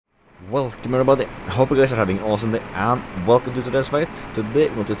Welcome everybody, I hope you guys are having an awesome day and welcome to today's fight. Today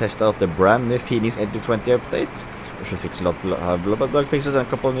we want to test out the brand new Fenix A320 update, which should fix a lot of bug fixes and a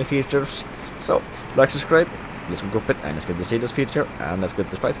couple of new features. So, like, subscribe, let's go it and let's get to see this feature and let's get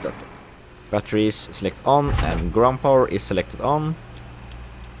the fight started. Batteries select on and ground power is selected on.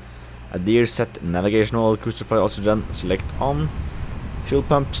 Adhere set navigational cruise supply oxygen select on. Fuel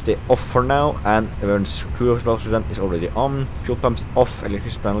pump stay off for now, and Everyone's cruise oxygen is already on. Fuel pumps off,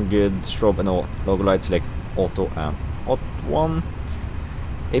 electricity panel good, strobe and all logo light select auto and hot one.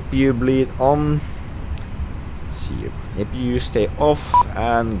 APU bleed on. Let's see, APU stay off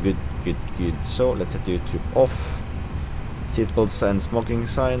and good. So let's set YouTube off. Seatbelts and smoking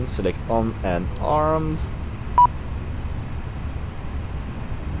signs select on and armed.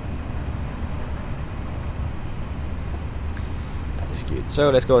 So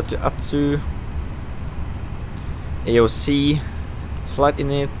let's go to ATSU, AOC, flight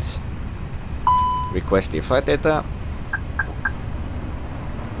init, request the flight data.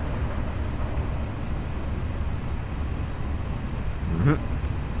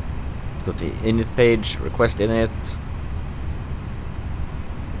 Go to the init page, request init.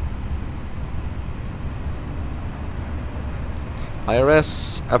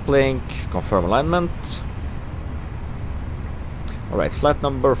 IRS, uplink, confirm alignment. Alright, flight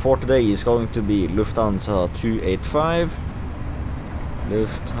number for today is going to be Lufthansa 285.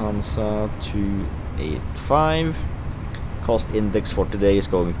 Lufthansa 285. Cost index for today is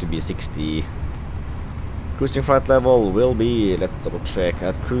going to be 60. Cruising flight level will be, let's double check,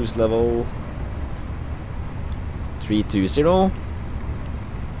 at cruise level 320.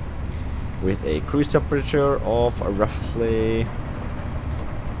 With a cruise temperature of roughly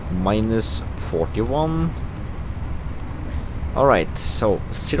 -41. Alright, so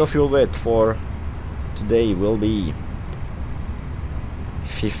zero fuel weight for today will be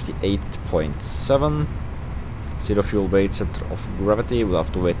 58.7. Zero fuel weight center of gravity, we'll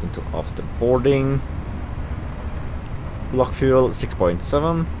have to wait until after boarding. Block fuel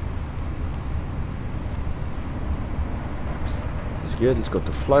 6.7. That's good, let's go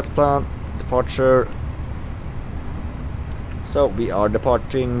to flight plan, departure. So we are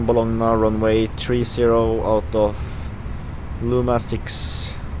departing Bologna runway 30 out of Luma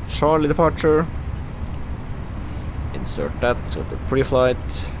 6 Charlie departure. Insert that, so the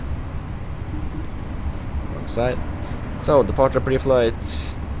pre-flight. Wrong side. So departure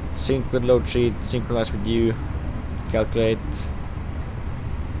pre-flight, sync with load sheet, synchronize with you, calculate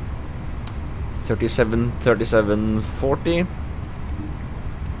 37:40.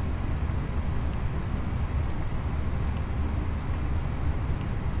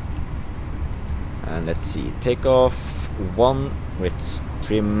 And let's see, takeoff 1 with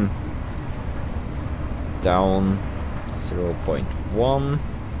trim down 0.1.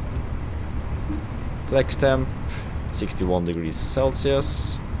 Flex temp 61 degrees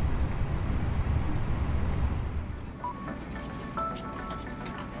Celsius.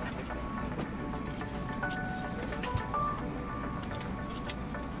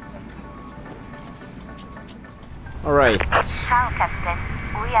 Alright. Ciao, Captain.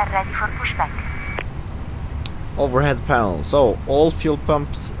 We are ready for pushback. Overhead panel, so all fuel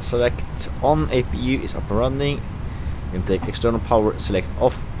pumps select on, APU is up and running. Intake external power select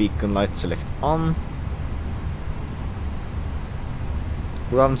off, beacon light select on.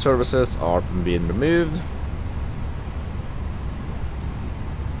 Ground services are being removed.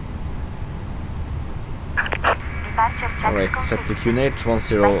 Alright, set the QNH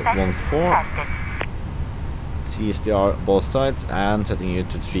 1014. CSDR both sides and setting it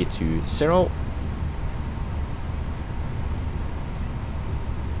to 320.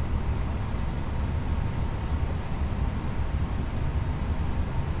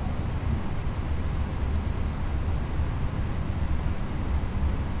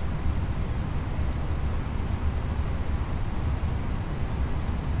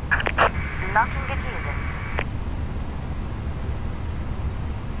 Locking the gear.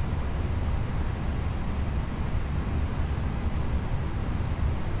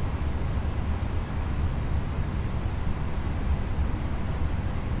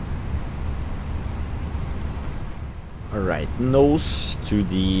 Alright, nose to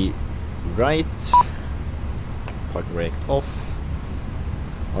the right. Park brake off.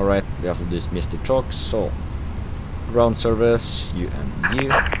 Alright, we have to dismiss the trucks, so ground service, you and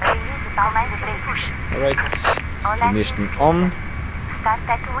you. Alright, ignition on.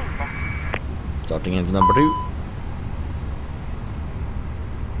 Starting engine number 2.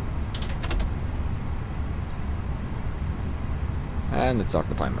 And let's start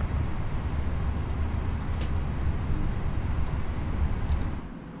the timer.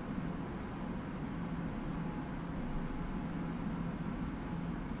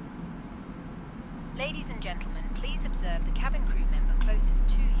 Ladies and gentlemen, please observe the cabin crew member closest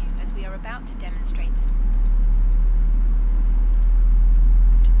to you as we are about to demonstrate this.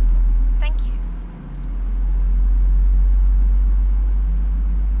 Thank you.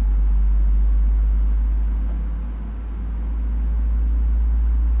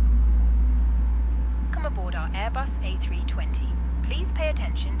 Welcome aboard our Airbus A320. Please pay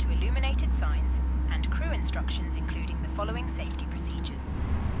attention to illuminated signs and crew instructions, including the following safety procedures.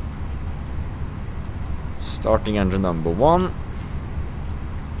 Starting engine number 1.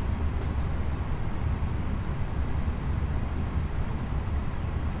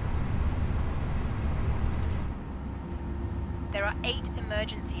 There are 8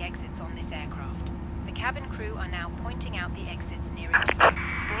 emergency exits on this aircraft. The cabin crew are now pointing out the exits nearest to you.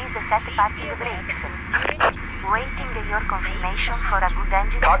 Please set parking Be aware brakes. that the nearest usable Waiting exit your may confirmation be for a good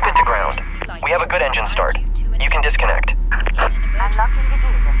engine Cockpit to start. ground. Emergency We have a good engine lighting start. will guide you to an You can exit. disconnect. In an Unlocking the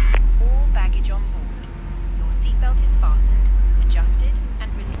emergency, gear. all baggage on board. Your seatbelt is fastened, adjusted, and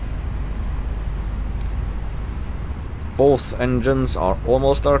released. Both engines are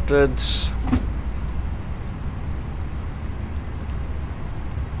almost started.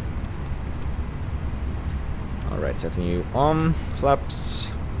 Alright, setting you on.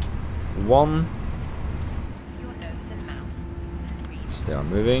 Flaps 1. Your nose and mouth, and breathe. They are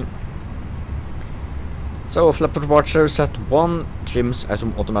moving. So flap departure set 1. Trims has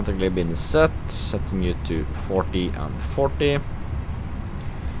automatically been set. Setting you to 40 and 40.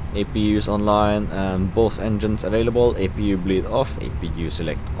 APUs online and both engines available. APU bleed off. APU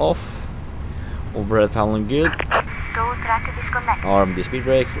select off. Overhead panel good. Tow track disconnected. Arm the speed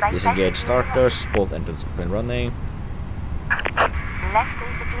brake. Disengage starters. Both engines up and running. Left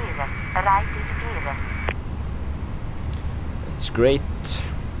is clear. Right is clear. That's great.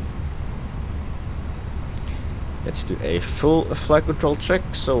 Let's do a full flight control check.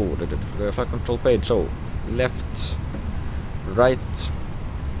 So the flight control page. So left, right,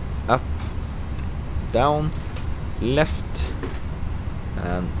 up, down, left,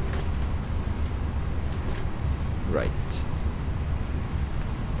 and right.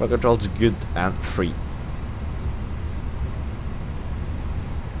 Flight control's good and free.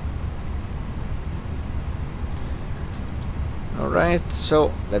 Alright,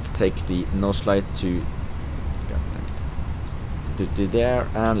 so let's take the nose slide to there,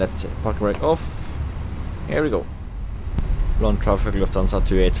 and let's park brake off. Here we go. Run traffic Lufthansa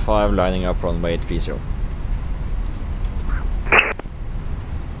 285 lining up runway 30.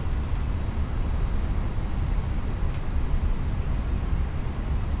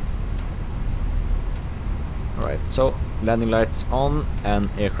 Alright, so landing lights on and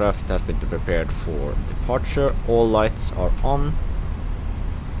aircraft has been prepared for departure. All lights are on.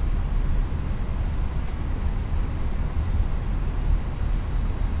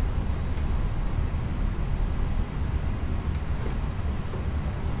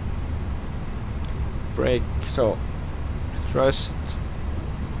 Brake, so thrust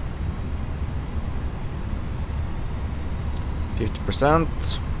 50%.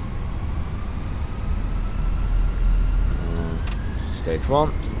 Stage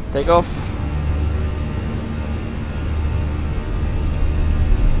 1, take off.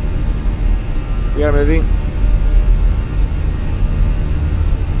 We are moving.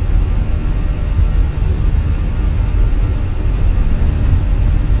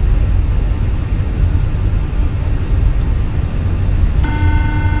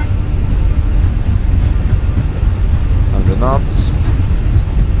 Knots.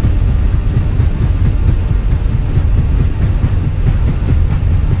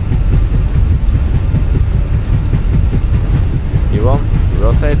 You want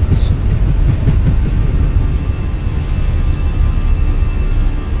rotate.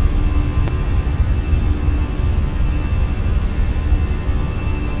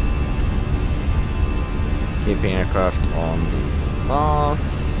 Keeping aircraft on the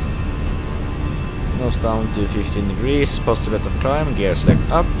path. Nose down to 15 degrees, positive rate of climb, gear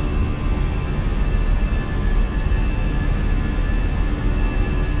select up.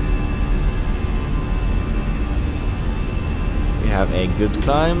 We have a good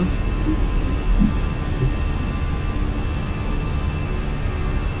climb.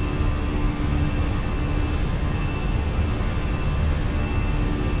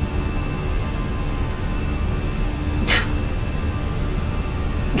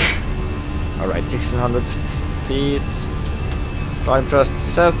 Alright, 1600 feet. Climb thrust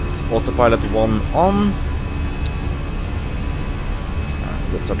set. Autopilot 1 on.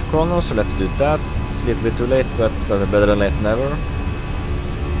 Let's start the chrono, so let's do that. It's a little bit too late, but better than late than never.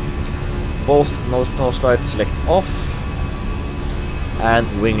 Both nose lights select off.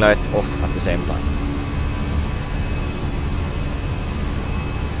 And wing light off at the same time.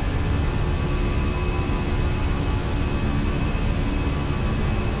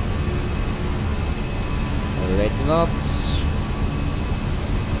 180 knots.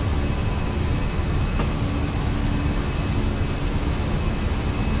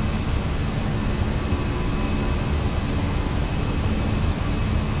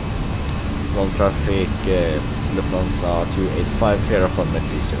 Ground traffic, Lufthansa 285, clear of runway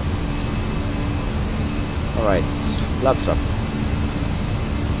 30. Alright, flaps up.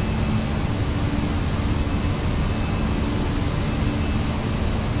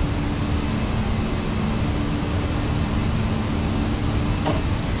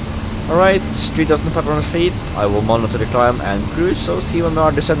 Alright, 3,500 feet. I will monitor the climb and cruise, so see when we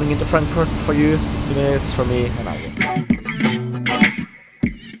are descending into Frankfurt for you. 2 minutes for me, an hour.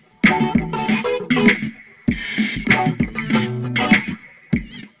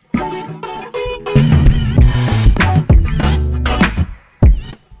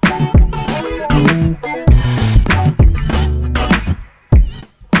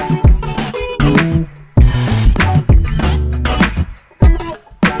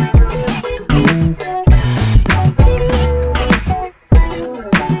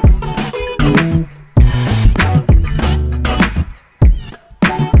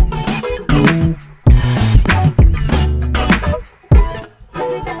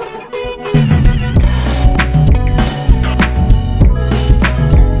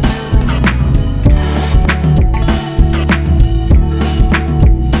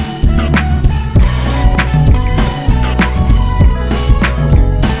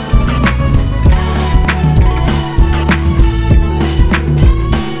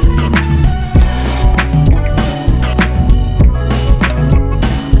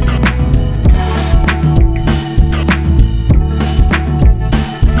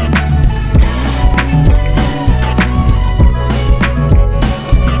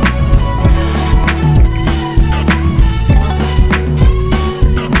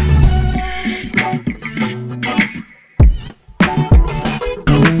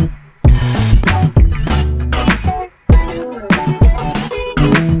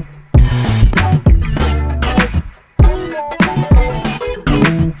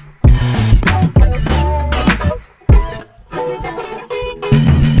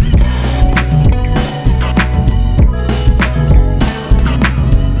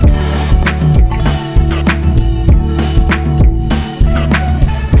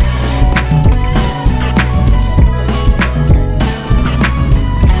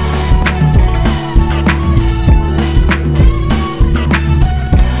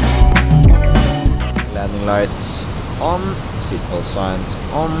 Lights on, seatbelt signs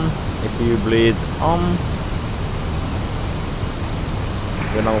on, APU bleed on.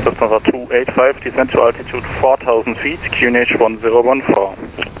 Lufthansa 285, descend to altitude 4,000 feet, QNH 1014.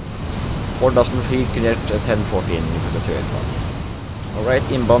 4,000 feet, QNH 1014, Lufthansa 285.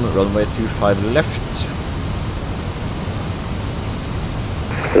 Alright, inbound, runway 25 left.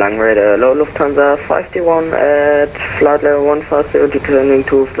 Lang radar, low Lufthansa 51 at flight level 150, turning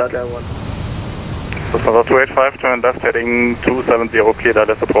to flight level 1. Lufthansa 285, turn left, heading 270, clear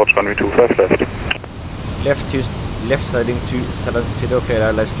direct approach, runway 25 left. Left heading 270, clear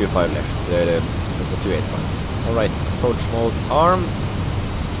direct 25 left, that's a 285. Alright, approach mode arm.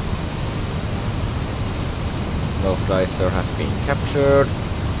 Localizer has been captured.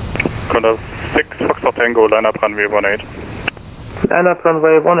 Condor 6, Foxtrot Tango, line up runway 18. Line up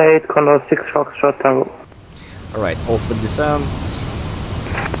runway 18, Condor 6 Foxtrot Tango. Alright, open descent.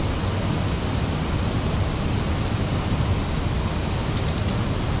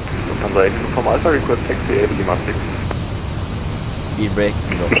 Lufthansa 8 Uniform Alpha, request taxi Lima 6. Speed brake,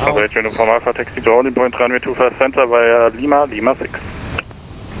 no Lufthansa 8 Uniform Alpha, taxi to holding point runway 25 center via Lima 6.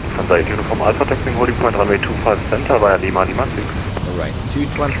 Lufthansa 8 Uniform Alpha, taxiing holding point runway 25 center via Lima 6. Alright,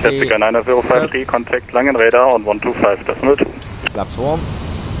 220. Replica 9053, contact Langen radar on 125.2. Flaps 1.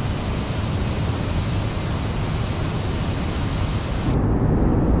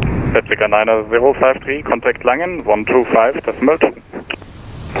 Replica 9053, contact Langen 125.2.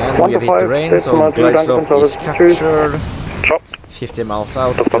 And we have hit the rain, so glide slope is captured. Chop. 50 miles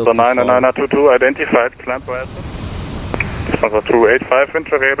out, still Lufthansa to fall. 922, identified, clamp wire. Lufthansa 285, wind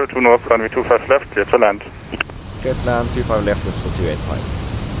variable, 2 north, runway 25 left, clear to land. Clear to land, 25 left, to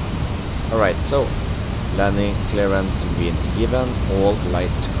 285. Alright, so landing clearance been given, all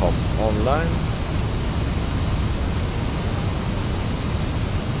lights come online.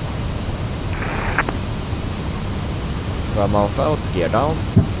 Five miles out, gear down.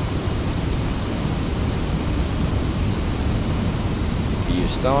 You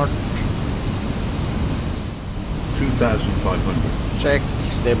start. 2,500. Check,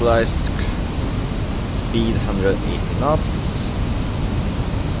 stabilized, speed 180 knots.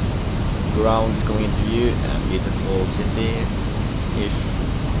 ground is going into view and beautiful city-ish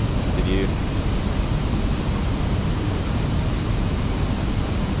into view.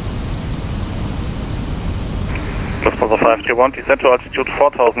 Lufthansa 521, descent to altitude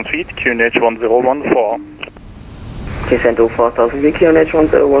 4,000 feet, QNH 1014. Descent to 4,000 feet, QNH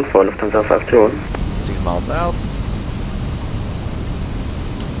 1014, Lufthansa 521. 6 miles out.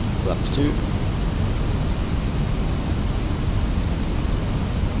 Flaps 2.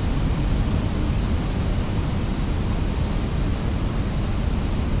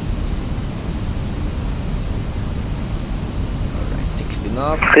 Alright, 60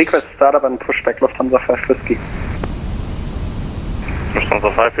 knots. Request startup and pushback Lufthansa 5 Whiskey.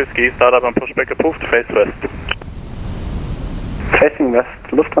 Lufthansa 5 Whiskey, startup and pushback approved, face west. Facing west,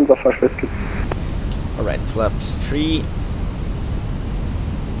 Lufthansa 5 Whiskey. Alright, flaps 3.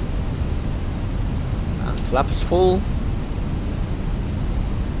 And flaps full.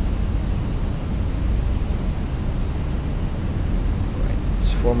 Alright,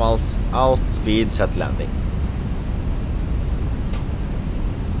 4 miles out, speed set landing.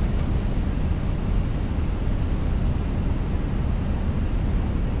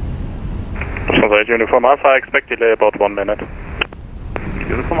 Lufthansa Uniform Alpha, I expect delay about 1 minute.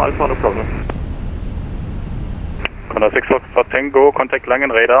 Uniform Alpha, no problem. Contact 6 Foxtrot Tango, contact Langen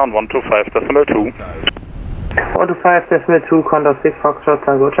radar on 125.2. 125.2, contact 6 Foxtrot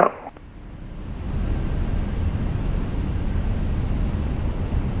Tango, ciao.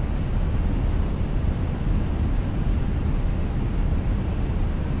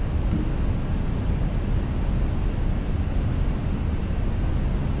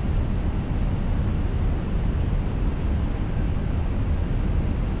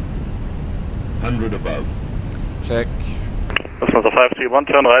 Above. Check. Lufthansa 531,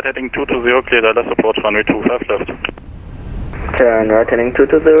 turn right heading 220, clear Dallas approach runway 25 left. Turn right heading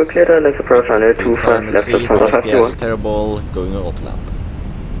 220, clear Dallas approach runway 25 left, Lufthansa 521. FPS terrible, going on to land.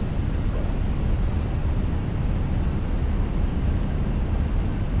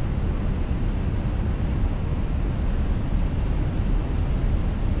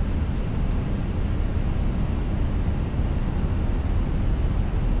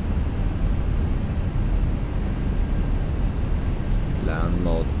 Land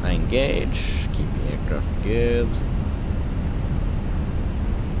mode engage, keeping aircraft good.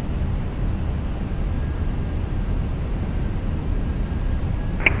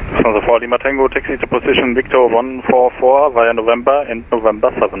 Lufthansa 4 Lima Tango, taxi to position Victor 144 via November and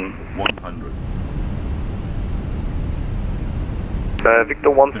November 7. 100. Victor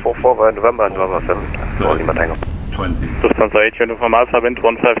 144 via November and November 7. 4 Lima Tango. 20. Lufthansa 8 Uniform Alpha, wind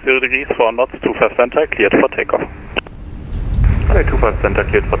 150 degrees, 4 knots, 25 center, cleared for takeoff. 25 center,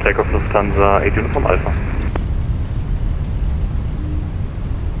 cleared for takeoff, Lufthansa 8 Uniform Alpha.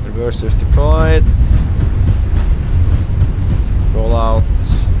 Reversers deployed. Roll out.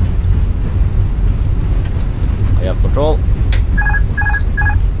 I have control.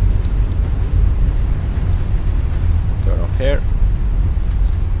 Turn off here.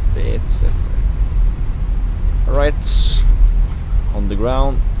 Alright. On the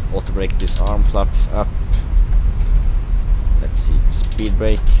ground. Auto brake this arm flaps up. Let's see. Speed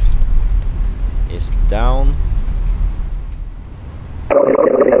brake is down.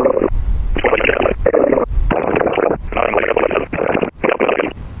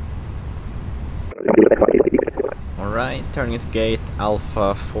 Alright, turning to gate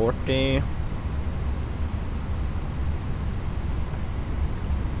Alpha 40.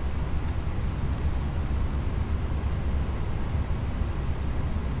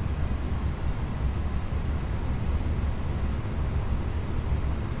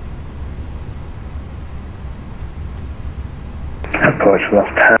 Approach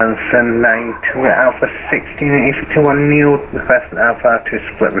Lufthansa 92 Alpha 1681 Neo, request Alpha to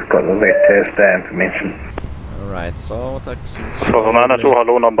split, we've got the latest information. Alright, so taxi. So 902,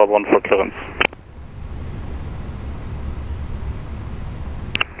 hello, number 1 for clearance.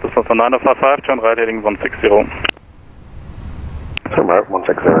 This was a 955, turn right heading 160. Turn right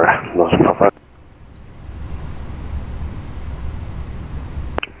 160, 955.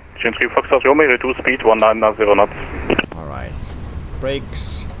 Chain 3 Foxtrot Romeo, reduce speed 1990 knots. Alright.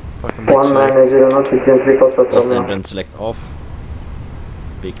 Brakes. Parking brake select. 1990 knots, Chain 3 Foxtrot Left Romeo. engine select off.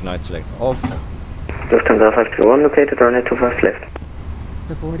 Big light select off. Lufthansa 521, located runway 25 left.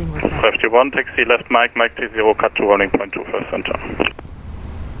 The boarding request. 521, taxi left Mike, Mike T0, cut to running point 25 center.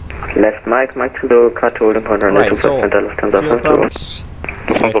 Left Mike, Mike 20, cut to holding point runway Alright, 25 so center, Lufthansa fuel 521. pumps.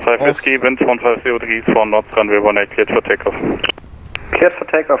 Lufthansa 5 off. Whiskey, wind 150 degrees, 4 knots, runway 18, cleared for takeoff. Cleared for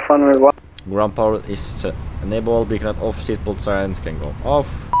takeoff, runway 1. Ground power is enabled, beacon light off, seatbelt sirens can go off.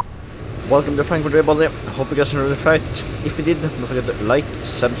 Welcome to Frankfurt, everybody. I hope you guys enjoyed the flight. If you did, don't forget to like,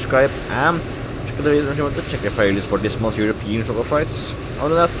 subscribe, and check out the videos if you want to check the playlist for this month's European shuttle flights.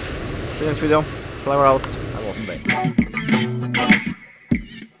 Other than that, see you next video. Fly out. Have an awesome day.